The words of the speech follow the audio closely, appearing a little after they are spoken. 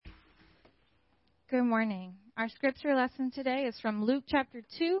Good morning. Our scripture lesson today is from Luke chapter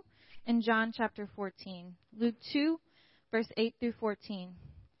 2 and John chapter 14. Luke 2, verse 8 through 14.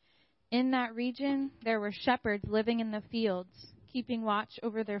 In that region, there were shepherds living in the fields, keeping watch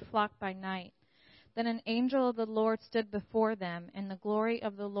over their flock by night. Then an angel of the Lord stood before them, and the glory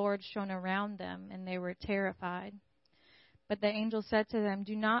of the Lord shone around them, and they were terrified. But the angel said to them,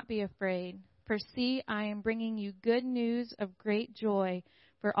 "Do not be afraid, for see, I am bringing you good news of great joy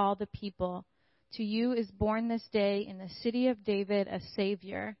for all the people. To you is born this day in the city of David a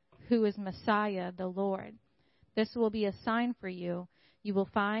Savior, who is Messiah, the Lord. This will be a sign for you. You will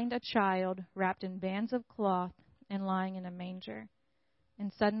find a child wrapped in bands of cloth and lying in a manger."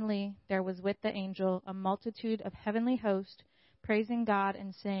 And suddenly there was with the angel a multitude of heavenly hosts, praising God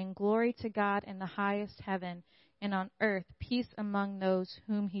and saying, "Glory to God in the highest heaven, and on earth peace among those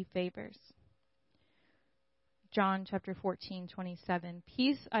whom he favors." John chapter 14:27.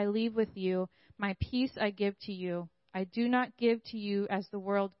 "Peace I leave with you, my peace I give to you. I do not give to you as the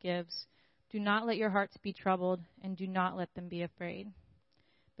world gives. Do not let your hearts be troubled, and do not let them be afraid."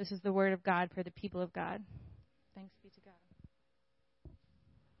 This is the word of God for the people of God. Thanks be to God.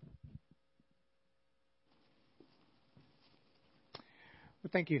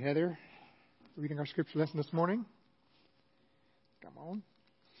 Well, thank you, Heather, for reading our scripture lesson this morning. Come on.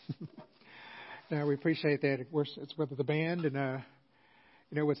 Now, we appreciate that. Of course, it's with the band, and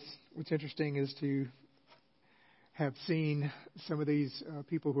what's interesting is to have seen some of these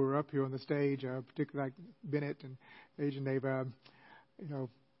people who are up here on the stage, particularly like Bennett and Paige, and they've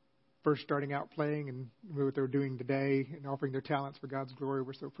first starting out playing and what they're doing today and offering their talents for God's glory.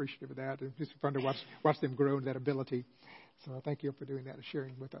 We're so appreciative of that. It's just fun to watch them grow in that ability. So thank you for doing that and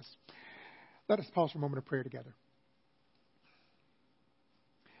sharing with us. Let us pause for a moment of prayer together.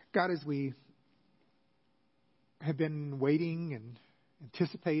 God, as we have been waiting and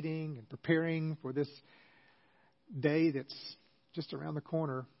anticipating and preparing for this day that's just around the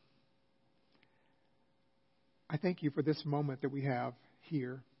corner, I thank you for this moment that we have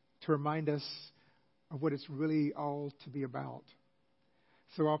here to remind us of what it's really all to be about.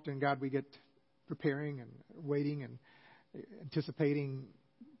 So often, God, we get preparing and waiting and anticipating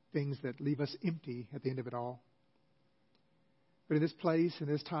things that leave us empty at the end of it all. But in this place, in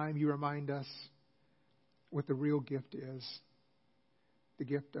this time, you remind us what the real gift is. The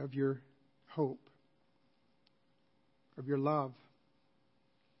gift of your hope, of your love,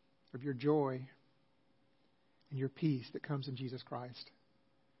 of your joy, and your peace that comes in Jesus Christ.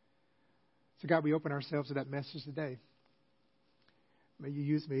 So God, we open ourselves to that message today. May you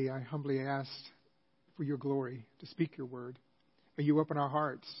use me, I humbly ask, for your glory, to speak your word. May you open our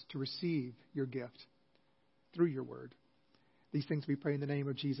hearts to receive your gift through your word. These things we pray in the name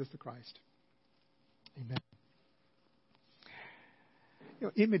of Jesus the Christ. Amen.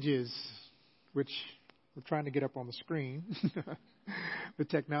 Images, which we're trying to get up on the screen with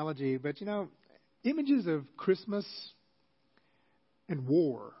technology, but images of Christmas and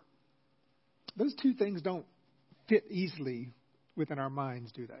war, those two things don't fit easily within our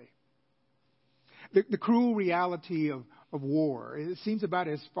minds, do they? The cruel reality of war, it seems about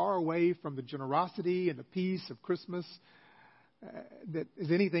as far away from the generosity and the peace of Christmas that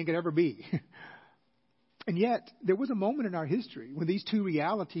as anything could ever be. And yet, there was a moment in our history when these two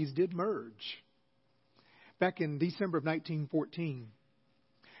realities did merge. Back in December of 1914,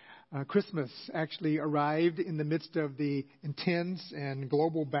 Christmas actually arrived in the midst of the intense and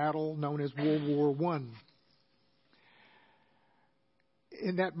global battle known as World War I.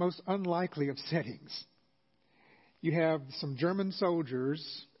 In that most unlikely of settings, you have some German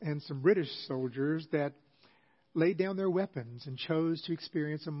soldiers and some British soldiers that laid down their weapons and chose to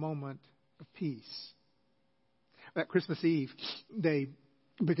experience a moment of peace. That Christmas Eve, they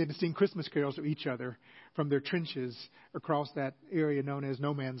began to sing Christmas carols to each other from their trenches across that area known as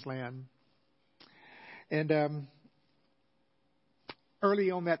No Man's Land. And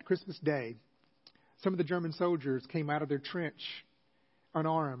early on that Christmas day, some of the German soldiers came out of their trench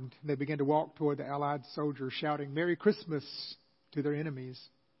unarmed. They began to walk toward the Allied soldiers, shouting "Merry Christmas" to their enemies.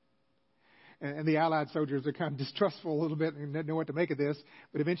 And the Allied soldiers are kind of distrustful a little bit and didn't know what to make of this.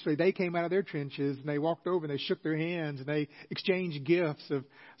 But eventually they came out of their trenches and they walked over and they shook their hands and they exchanged gifts of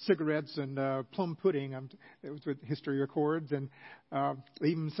cigarettes and plum pudding. That was what history records. And they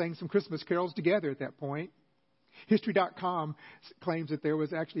even sang some Christmas carols together at that point. History.com claims that there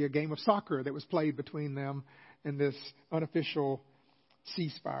was actually a game of soccer that was played between them in this unofficial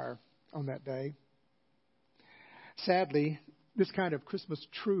ceasefire on that day. Sadly, this kind of Christmas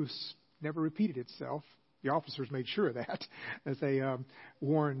truce never repeated itself. The officers made sure of that as they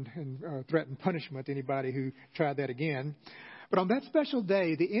warned and threatened punishment to anybody who tried that again. But on that special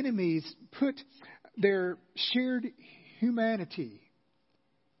day, the enemies put their shared humanity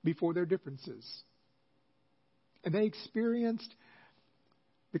before their differences. And they experienced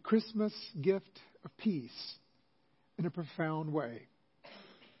the Christmas gift of peace in a profound way.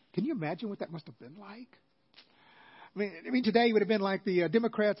 Can you imagine what that must have been like? I mean, today it would have been like the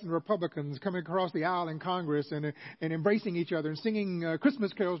Democrats and Republicans coming across the aisle in Congress and embracing each other and singing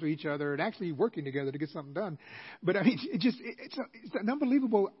Christmas carols to each other and actually working together to get something done. But I mean, it's an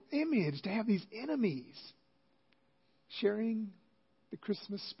unbelievable image to have these enemies sharing the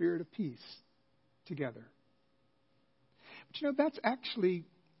Christmas spirit of peace together. But you know, that's actually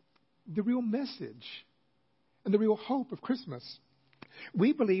the real message and the real hope of Christmas.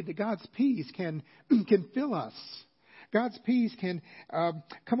 We believe that God's peace can fill us. God's peace can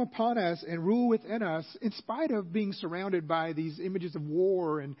come upon us and rule within us in spite of being surrounded by these images of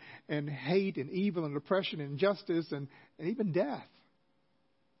war and hate and evil and oppression and injustice and even death.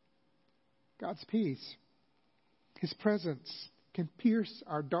 God's peace, His presence, can pierce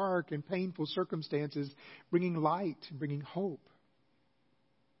our dark and painful circumstances, bringing light and bringing hope.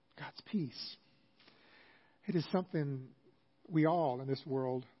 God's peace. It is something we all in this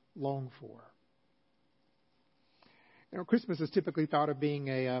world long for. You know, Christmas is typically thought of being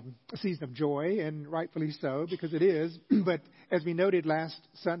a season of joy, and rightfully so, because it is. But as we noted last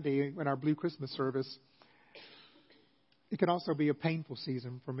Sunday in our Blue Christmas service, it can also be a painful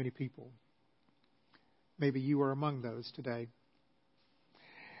season for many people. Maybe you are among those today.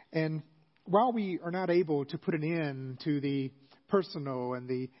 And while we are not able to put an end to the personal and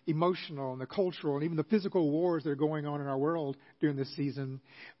the emotional and the cultural and even the physical wars that are going on in our world during this season,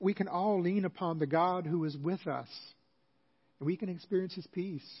 we can all lean upon the God who is with us. And we can experience His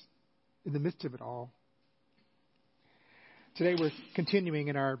peace in the midst of it all. Today we're continuing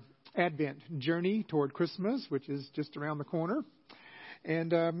in our Advent journey toward Christmas, which is just around the corner.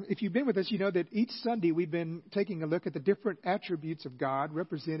 And if you've been with us, you know that each Sunday we've been taking a look at the different attributes of God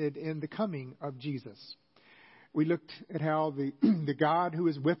represented in the coming of Jesus. We looked at how the God who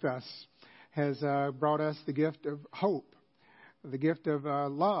is with us has brought us the gift of hope, the gift of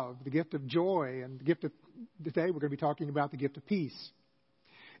love, the gift of joy, and the gift of, today we're going to be talking about the gift of peace.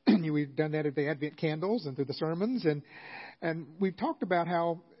 We've done that at the Advent candles and through the sermons, and we've talked about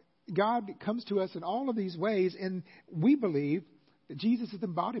how God comes to us in all of these ways, and we believe that Jesus is the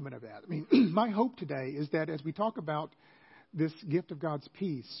embodiment of that. I mean, my hope today is that as we talk about this gift of God's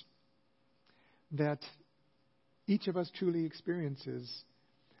peace, that each of us truly experiences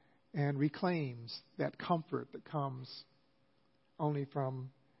and reclaims that comfort that comes only from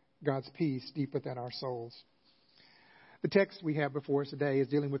God's peace deep within our souls. The text we have before us today is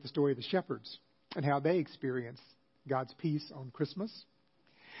dealing with the story of the shepherds and how they experienced God's peace on Christmas.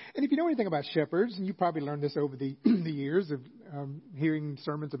 And if you know anything about shepherds, and you probably learned this over the years of hearing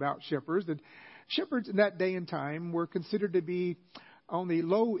sermons about shepherds, that shepherds in that day and time were considered to be on the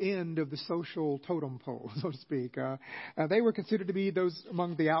low end of the social totem pole, so to speak. They were considered to be those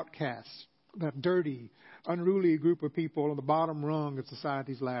among the outcasts, that dirty, unruly group of people on the bottom rung of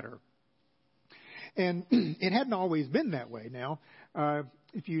society's ladder. And it hadn't always been that way. Now,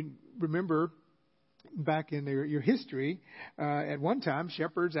 if you remember back in your history, at one time,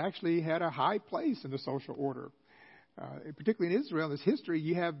 shepherds actually had a high place in the social order. Particularly in Israel, in this history,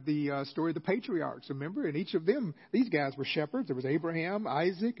 you have the story of the patriarchs, remember? And each of them, these guys were shepherds. There was Abraham,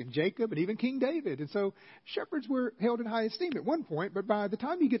 Isaac, and Jacob, and even King David. And so shepherds were held in high esteem at one point, but by the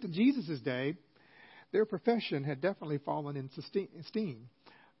time you get to Jesus' day, their profession had definitely fallen in esteem.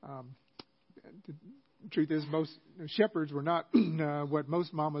 The truth is, most shepherds were not what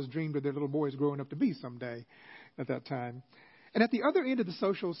most mamas dreamed of their little boys growing up to be someday at that time. And at the other end of the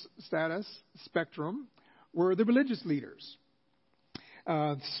social status spectrum were the religious leaders.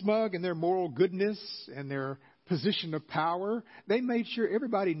 Smug in their moral goodness and their position of power, they made sure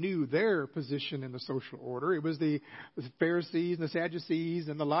everybody knew their position in the social order. It was the Pharisees and the Sadducees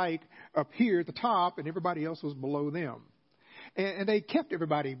and the like up here at the top, and everybody else was below them. And they kept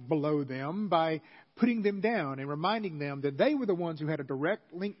everybody below them by putting them down and reminding them that they were the ones who had a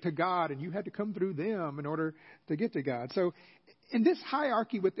direct link to God, and you had to come through them in order to get to God. So in this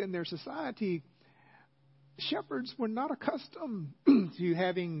hierarchy within their society, shepherds were not accustomed to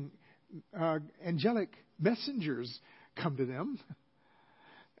having angelic messengers come to them.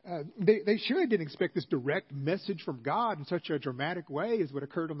 They surely didn't expect this direct message from God in such a dramatic way as what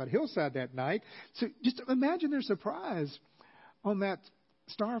occurred on that hillside that night. So just imagine their surprise on that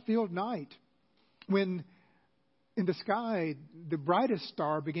star-filled night when in the sky the brightest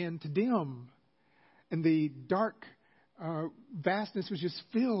star began to dim and the dark vastness was just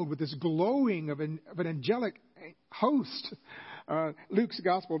filled with this glowing of an angelic host Luke's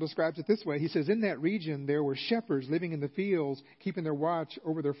gospel describes it this way. He says, in that region there were shepherds living in the fields, keeping their watch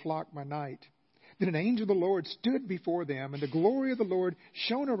over their flock by night. Then an angel of the Lord stood before them, and the glory of the Lord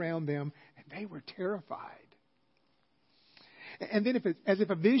shone around them, and they were terrified. And then, as if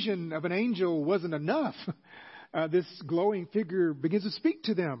a vision of an angel wasn't enough, this glowing figure begins to speak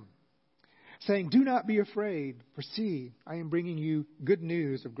to them, saying, do not be afraid, for see, I am bringing you good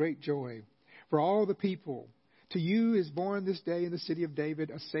news of great joy for all the people. To you is born this day in the city of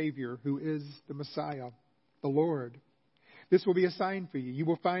David a Savior, who is the Messiah, the Lord. This will be a sign for you. You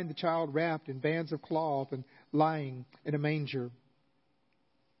will find the child wrapped in bands of cloth and lying in a manger.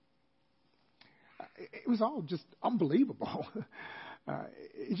 It was all just unbelievable.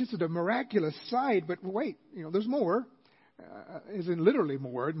 It's just a miraculous sight. But wait, there's more. As in literally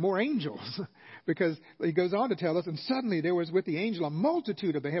more angels. Because he goes on to tell us, and suddenly there was with the angel a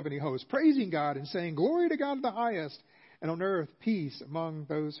multitude of the heavenly hosts, praising God and saying, glory to God in the highest, and on earth peace among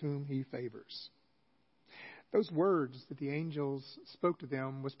those whom he favors. Those words that the angels spoke to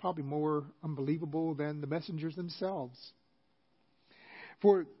them was probably more unbelievable than the messengers themselves.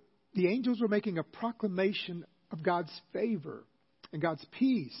 For the angels were making a proclamation of God's favor and God's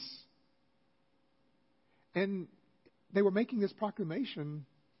peace. And they were making this proclamation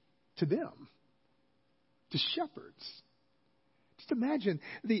to them, to shepherds. Just imagine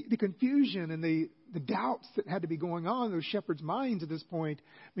the confusion and the doubts that had to be going on in those shepherds' minds at this point.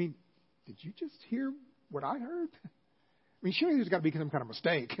 I mean, did you just hear what I heard? I mean, surely there's got to be some kind of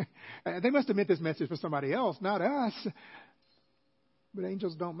mistake. They must have meant this message for somebody else, not us. But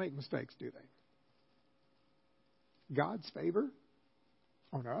angels don't make mistakes, do they? God's favor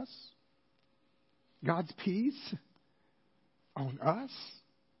on us? God's peace on us?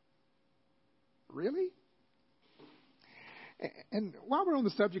 Really? And while we're on the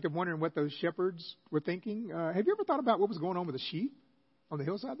subject of wondering what those shepherds were thinking, have you ever thought about what was going on with the sheep on the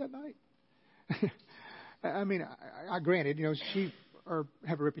hillside that night? I mean, I granted, sheep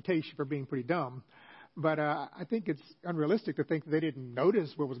have a reputation for being pretty dumb. But I think it's unrealistic to think that they didn't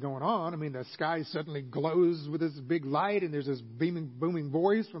notice what was going on. I mean, the sky suddenly glows with this big light, and there's this booming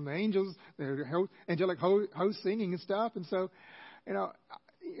voice from the angels, the angelic host singing and stuff. And so,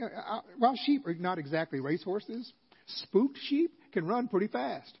 while sheep are not exactly racehorses, spooked sheep can run pretty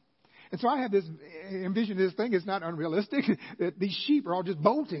fast. And so I have this envision this thing is not unrealistic, that these sheep are all just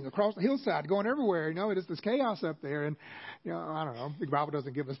bolting across the hillside, going everywhere. It's this chaos up there. And, I don't know, the Bible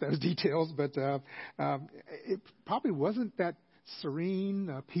doesn't give us those details, but it probably wasn't that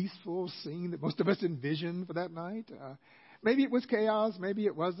serene, peaceful scene that most of us envisioned for that night. Maybe it was chaos. Maybe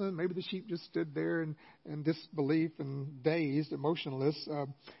it wasn't. Maybe the sheep just stood there in disbelief and dazed, emotionless.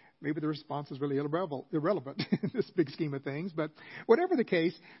 Maybe the response is really irrelevant in this big scheme of things. But whatever the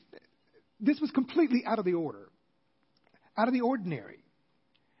case, this was completely out of the order, out of the ordinary.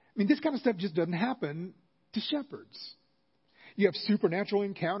 I mean, this kind of stuff just doesn't happen to shepherds. You have supernatural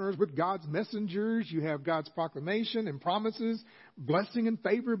encounters with God's messengers. You have God's proclamation and promises, blessing and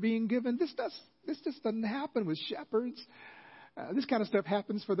favor being given. This just doesn't happen with shepherds. This kind of stuff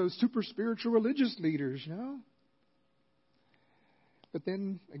happens for those super spiritual religious leaders, But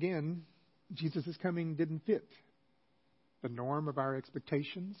then, again, Jesus' coming didn't fit the norm of our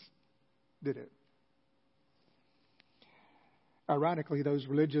expectations, did it? Ironically, those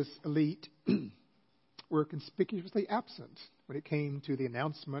religious elite were conspicuously absent when it came to the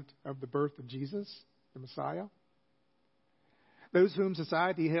announcement of the birth of Jesus, the Messiah. Those whom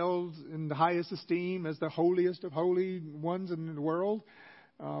society held in the highest esteem as the holiest of holy ones in the world,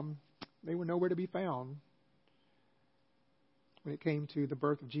 they were nowhere to be found. When it came to the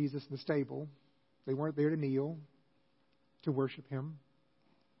birth of Jesus in the stable, they weren't there to kneel, to worship him.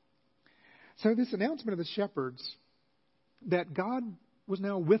 So this announcement of the shepherds that God was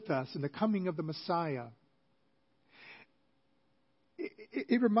now with us in the coming of the Messiah,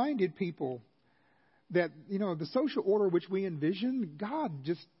 it reminded people that, the social order which we envision, God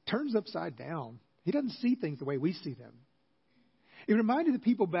just turns upside down. He doesn't see things the way we see them. It reminded the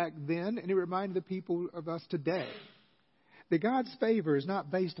people back then, and it reminded the people of us today, that God's favor is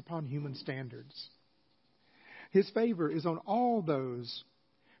not based upon human standards. His favor is on all those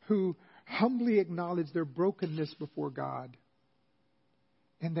who humbly acknowledge their brokenness before God,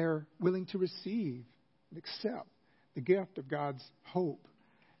 and they're willing to receive and accept the gift of God's hope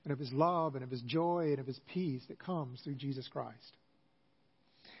and of his love and of his joy and of his peace that comes through Jesus Christ.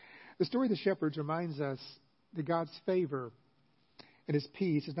 The story of the shepherds reminds us that God's favor and his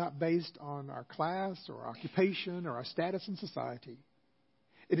peace is not based on our class or occupation or our status in society.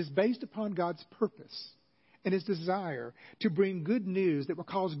 It is based upon God's purpose and his desire to bring good news that will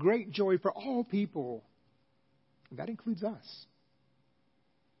cause great joy for all people. And that includes us.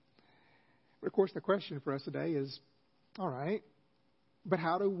 of course, the question for us today is, all right, but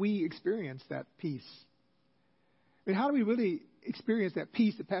how do we experience that peace? I mean, how do we really experience that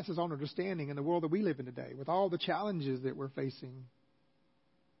peace that passes all understanding in the world that we live in today, with all the challenges that we're facing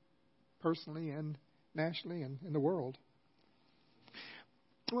personally and nationally and in the world?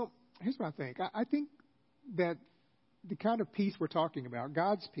 Well, here's what I think. I think that the kind of peace we're talking about,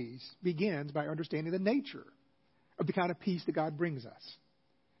 God's peace, begins by understanding the nature of the kind of peace that God brings us.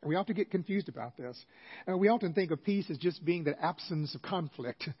 And we often get confused about this. We often think of peace as just being the absence of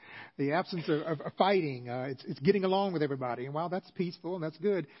conflict, the absence of fighting. It's getting along with everybody. And while that's peaceful and that's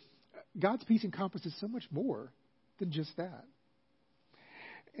good, God's peace encompasses so much more than just that.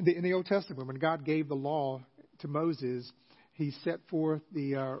 In the Old Testament, when God gave the law to Moses, he set forth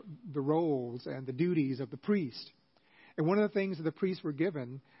the roles and the duties of the priest. And one of the things that the priests were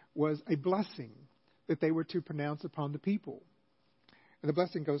given was a blessing that they were to pronounce upon the people. And the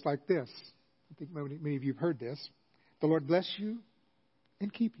blessing goes like this. I think many of you have heard this. The Lord bless you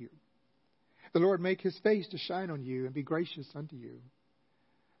and keep you. The Lord make his face to shine on you and be gracious unto you.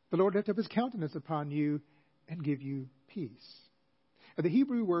 The Lord lift up his countenance upon you and give you peace. And the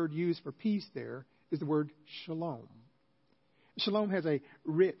Hebrew word used for peace there is the word shalom. Shalom has a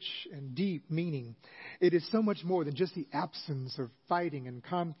rich and deep meaning. It is so much more than just the absence of fighting and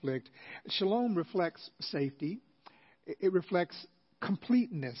conflict. Shalom reflects safety. It reflects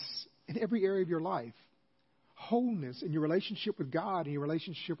completeness in every area of your life, wholeness in your relationship with God and your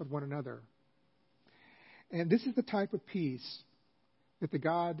relationship with one another. And this is the type of peace that the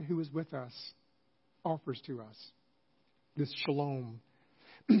God who is with us offers to us, this shalom.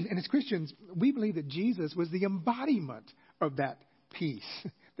 And as Christians, we believe that Jesus was the embodiment of that peace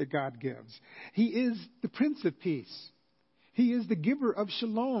that God gives. He is the Prince of Peace. He is the giver of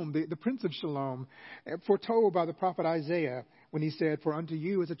shalom, the Prince of Shalom, foretold by the prophet Isaiah when he said, "For unto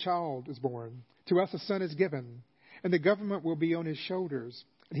you as a child is born, to us a son is given, and the government will be on his shoulders,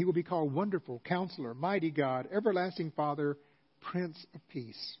 and he will be called Wonderful, Counselor, Mighty God, Everlasting Father, Prince of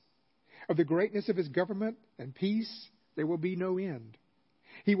Peace. Of the greatness of his government and peace there will be no end.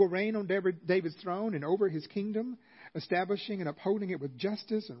 He will reign on David's throne and over his kingdom, establishing and upholding it with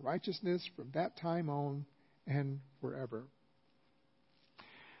justice and righteousness from that time on and forever."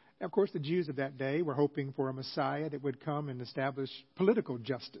 Now, of course, the Jews of that day were hoping for a Messiah that would come and establish political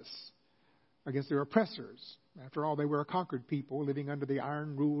justice against their oppressors. After all, they were a conquered people living under the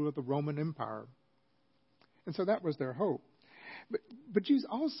iron rule of the Roman Empire. And so that was their hope. But Jews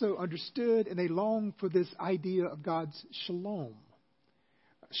also understood and they longed for this idea of God's shalom.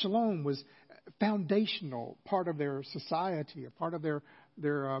 Shalom was a foundational part of their society, a part of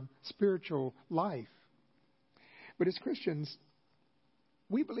their spiritual life. But as Christians,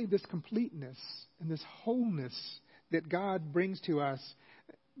 we believe this completeness and this wholeness that God brings to us,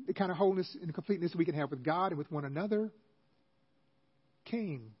 the kind of wholeness and completeness we can have with God and with one another,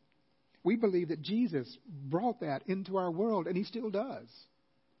 came. We believe that Jesus brought that into our world, and he still does.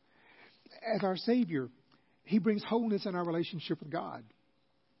 As our Savior, he brings wholeness in our relationship with God.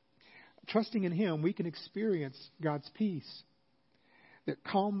 Trusting in him, we can experience God's peace that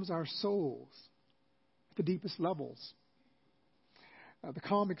calms our souls at the deepest levels. The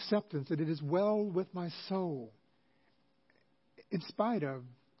calm acceptance that it is well with my soul, in spite of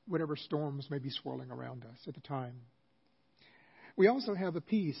whatever storms may be swirling around us at the time. We also have a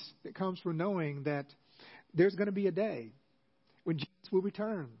peace that comes from knowing that there's going to be a day when Jesus will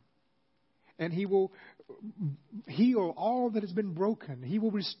return. And he will heal all that has been broken. He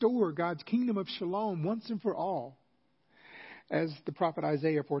will restore God's kingdom of shalom once and for all. As the prophet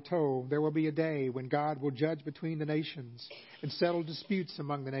Isaiah foretold, there will be a day when God will judge between the nations and settle disputes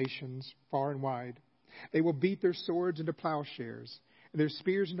among the nations far and wide. They will beat their swords into plowshares and their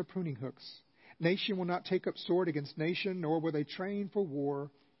spears into pruning hooks. Nation will not take up sword against nation, nor will they train for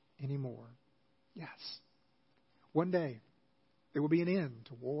war anymore. Yes, one day there will be an end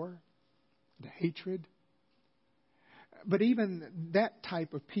to war, to hatred. But even that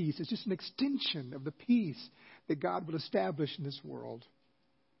type of peace is just an extension of the peace that God will establish in this world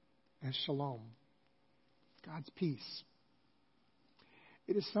as shalom, God's peace.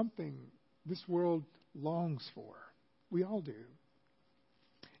 It is something this world longs for. We all do.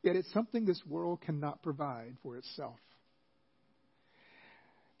 Yet it's something this world cannot provide for itself.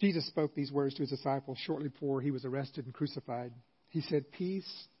 Jesus spoke these words to his disciples shortly before he was arrested and crucified. He said,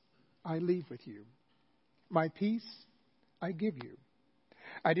 "Peace I leave with you. My peace I give you.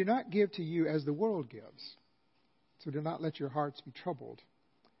 I do not give to you as the world gives. So do not let your hearts be troubled.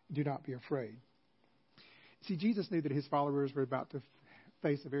 Do not be afraid." See, Jesus knew that his followers were about to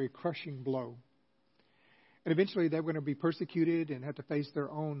face a very crushing blow. And eventually they were going to be persecuted and have to face their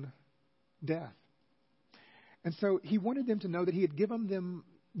own death. And so he wanted them to know that he had given them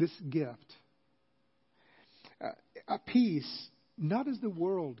this gift, a peace not as the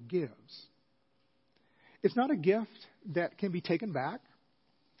world gives. It's not a gift that can be taken back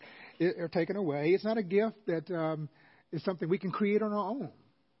or taken away. It's not a gift that is something we can create on our own.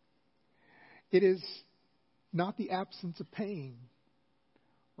 It is not the absence of pain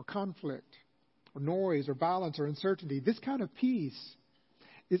or conflict or noise or violence or uncertainty. This kind of peace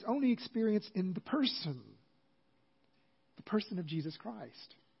is only experienced in the person of Jesus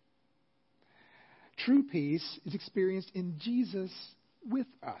Christ. True peace is experienced in Jesus with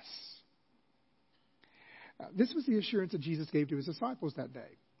us. This was the assurance that Jesus gave to his disciples that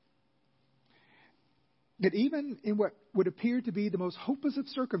day. That even in what would appear to be the most hopeless of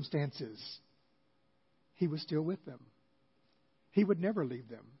circumstances, he was still with them. He would never leave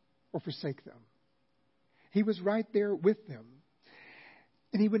them or forsake them. He was right there with them.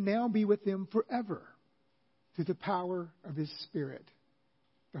 And he would now be with them forever through the power of his Spirit,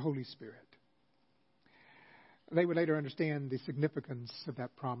 the Holy Spirit. They would later understand the significance of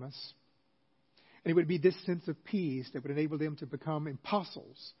that promise. And it would be this sense of peace that would enable them to become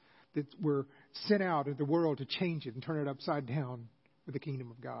apostles that were sent out into the world to change it and turn it upside down for the kingdom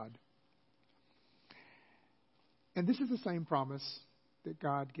of God. And this is the same promise that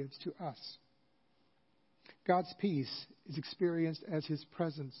God gives to us. God's peace is experienced as his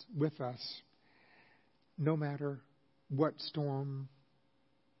presence with us, no matter what storm,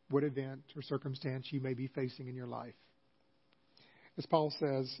 what event or circumstance you may be facing in your life. As Paul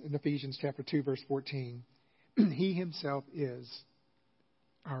says in Ephesians chapter 2, verse 14, he himself is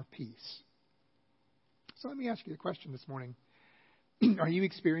our peace. So let me ask you a question this morning. Are you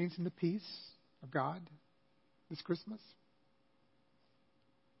experiencing the peace of God this Christmas?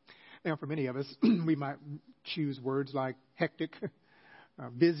 Now, for many of us, we might choose words like hectic,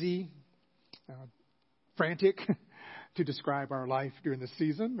 busy, frantic to describe our life during the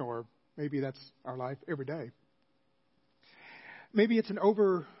season, or maybe that's our life every day. Maybe it's an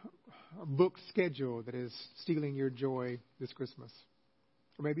overbooked schedule that is stealing your joy this Christmas.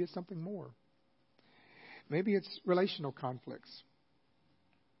 Or maybe it's something more. Maybe it's relational conflicts.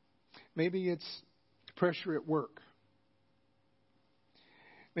 Maybe it's pressure at work.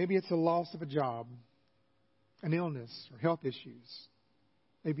 Maybe it's the loss of a job, an illness, or health issues.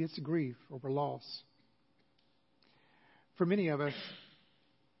 Maybe it's grief over loss. For many of us,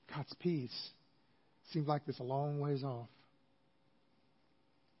 God's peace seems like it's a long ways off.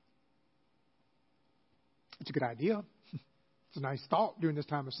 It's a good idea. It's a nice thought during this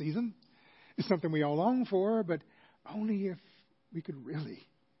time of season. It's something we all long for, but only if we could really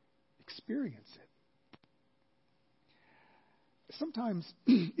experience it. Sometimes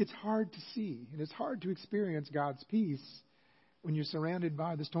it's hard to see and it's hard to experience God's peace when you're surrounded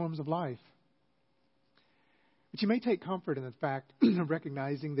by the storms of life. But you may take comfort in the fact of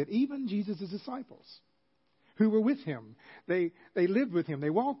recognizing that even Jesus' disciples who were with him, they lived with him, they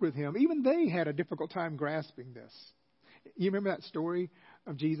walked with him, even they had a difficult time grasping this. You remember that story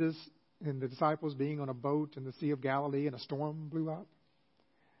of Jesus and the disciples being on a boat in the Sea of Galilee and a storm blew up?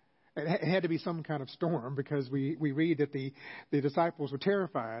 It had to be some kind of storm because we read that the disciples were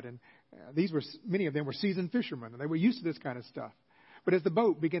terrified, and many of them were seasoned fishermen, and they were used to this kind of stuff. But as the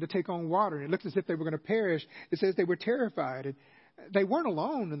boat began to take on water and it looked as if they were going to perish, it says they were terrified. And they weren't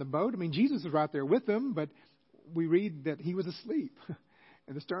alone in the boat. I mean, Jesus was right there with them, but we read that he was asleep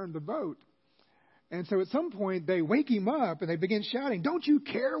in the stern of the boat. And so at some point they wake him up and they begin shouting, "Don't you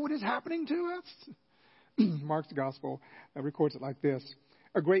care what is happening to us?" Mark's gospel records it like this.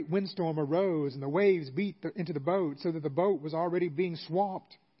 A great windstorm arose and the waves beat into the boat so that the boat was already being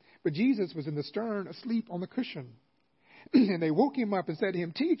swamped. But Jesus was in the stern asleep on the cushion. And they woke him up and said to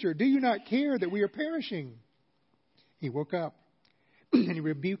him, "Teacher, do you not care that we are perishing?" He woke up and he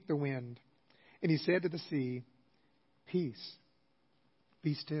rebuked the wind. And he said to the sea, "Peace,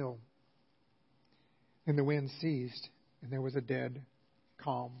 be still." And the wind ceased and there was a dead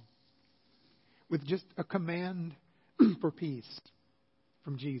calm. With just a command for peace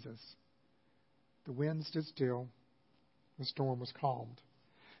from Jesus, the wind stood still, the storm was calmed.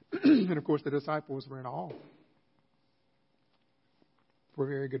 And of course the disciples were in awe for a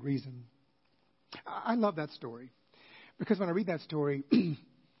very good reason. I love that story because when I read that story,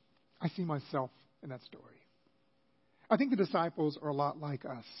 I see myself in that story. I think the disciples are a lot like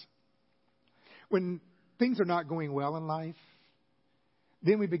us. When things are not going well in life,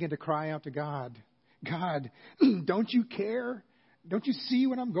 then we begin to cry out to God, "God, don't you care? Don't you see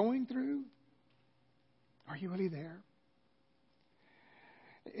what I'm going through? Are you really there?"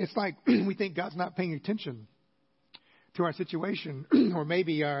 It's like we think God's not paying attention to our situation, or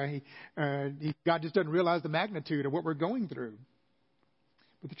maybe God just doesn't realize the magnitude of what we're going through.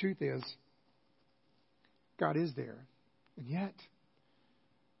 But the truth is, God is there. And yet,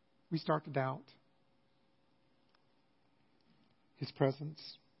 we start to doubt His presence.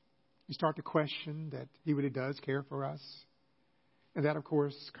 We start to question that He really does care for us. And that, of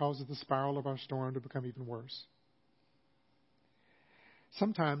course, causes the spiral of our storm to become even worse.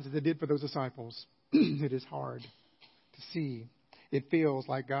 Sometimes, as it did for those disciples, it is hard to see. It feels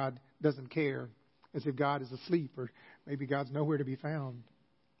like God doesn't care, as if God is asleep, or maybe God's nowhere to be found.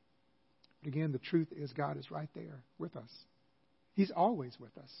 But again, the truth is God is right there with us. He's always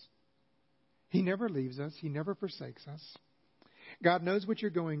with us. He never leaves us. He never forsakes us. God knows what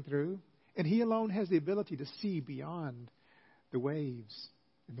you're going through, and He alone has the ability to see beyond the waves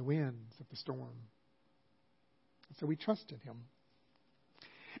and the winds of the storm. So we trust in Him.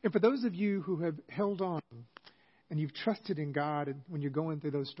 And for those of you who have held on and you've trusted in God and when you're going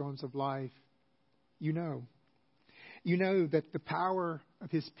through those storms of life, you know that the power of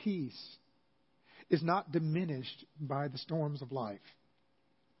His peace is not diminished by the storms of life.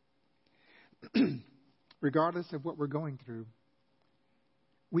 Regardless of what we're going through,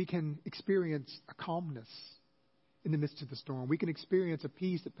 we can experience a calmness in the midst of the storm. We can experience a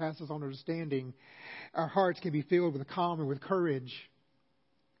peace that passes all understanding. Our hearts can be filled with calm and with courage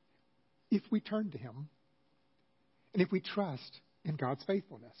if we turn to Him and if we trust in God's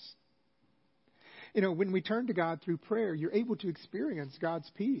faithfulness. When we turn to God through prayer, you're able to experience God's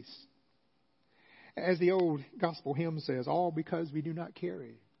peace. As the old gospel hymn says, all because we do not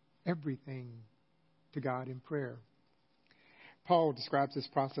carry everything to God in prayer. Paul describes this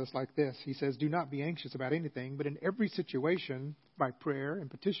process like this. He says, do not be anxious about anything, but in every situation, by prayer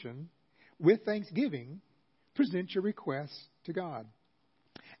and petition, with thanksgiving, present your requests to God.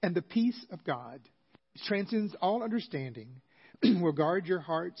 And the peace of God, which transcends all understanding, will guard your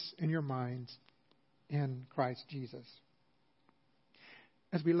hearts and your minds in Christ Jesus.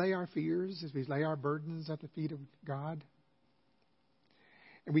 As we lay our fears, as we lay our burdens at the feet of God,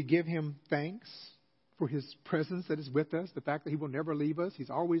 and we give Him thanks for His presence that is with us, the fact that He will never leave us, He's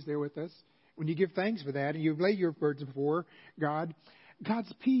always there with us. When you give thanks for that and you lay your burdens before God,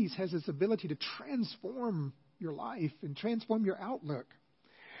 God's peace has this ability to transform your life and transform your outlook.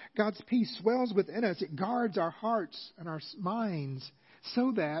 God's peace swells within us. It guards our hearts and our minds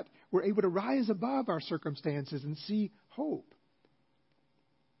so that we're able to rise above our circumstances and see hope,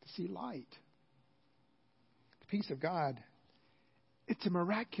 to see light. The peace of God, it's a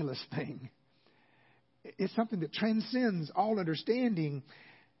miraculous thing. It's something that transcends all understanding.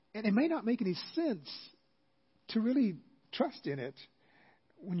 And it may not make any sense to really trust in it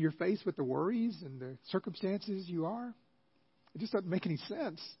when you're faced with the worries and the circumstances you are. It just doesn't make any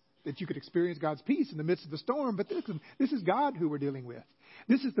sense that you could experience God's peace in the midst of the storm. But this is God who we're dealing with.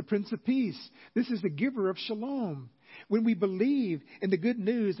 This is the Prince of Peace. This is the giver of shalom. When we believe in the good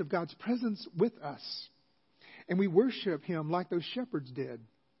news of God's presence with us and we worship Him like those shepherds did,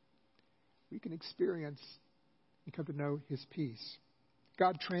 we can experience and come to know His peace.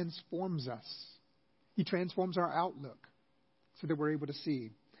 God transforms us. He transforms our outlook so that we're able to see.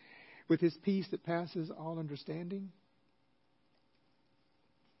 With His peace that passes all understanding,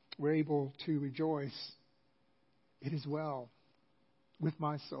 we're able to rejoice. It is well with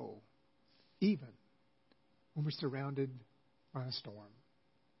my soul, even when we're surrounded by a storm.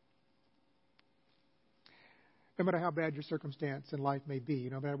 No matter how bad your circumstance in life may be,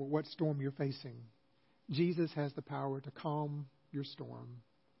 no matter what storm you're facing, Jesus has the power to calm your storm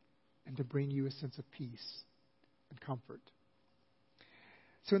and to bring you a sense of peace and comfort.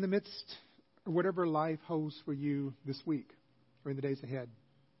 So in the midst of whatever life holds for you this week or in the days ahead,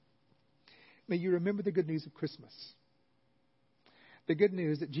 may you remember the good news of Christmas. The good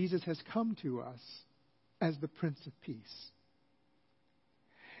news that Jesus has come to us as the Prince of Peace.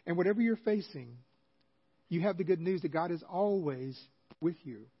 And whatever you're facing, you have the good news that God is always with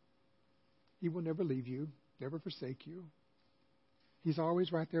you. He will never leave you, never forsake you. He's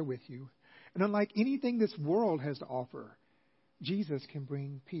always right there with you. And unlike anything this world has to offer, Jesus can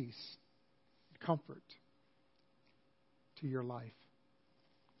bring peace and comfort to your life.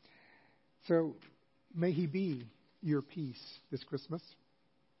 So may He be your peace this Christmas,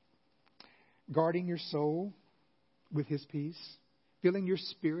 guarding your soul with His peace, filling your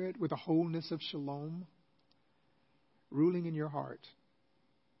spirit with a wholeness of shalom, ruling in your heart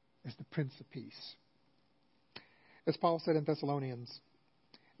as the Prince of Peace. As Paul said in Thessalonians,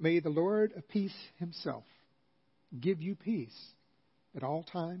 may the Lord of peace Himself give you peace at all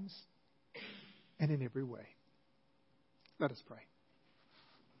times and in every way. Let us pray.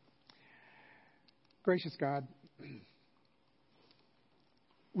 Gracious God,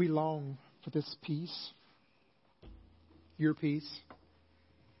 we long for this peace, your peace,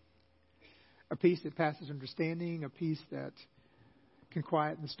 a peace that passes understanding, a peace that can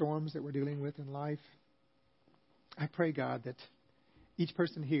quieten the storms that we're dealing with in life. I pray, God, that each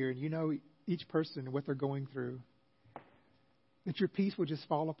person here, and you know each person and what they're going through, that your peace will just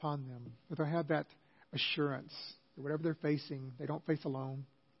fall upon them, that they'll have that assurance that whatever they're facing, they don't face alone.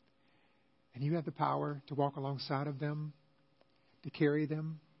 And you have the power to walk alongside of them, to carry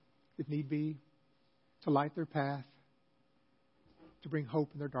them, if need be, to light their path, to bring hope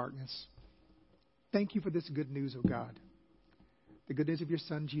in their darkness. Thank you for this good news, O God, the good news of your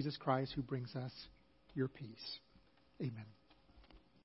Son, Jesus Christ, who brings us your peace. Amen.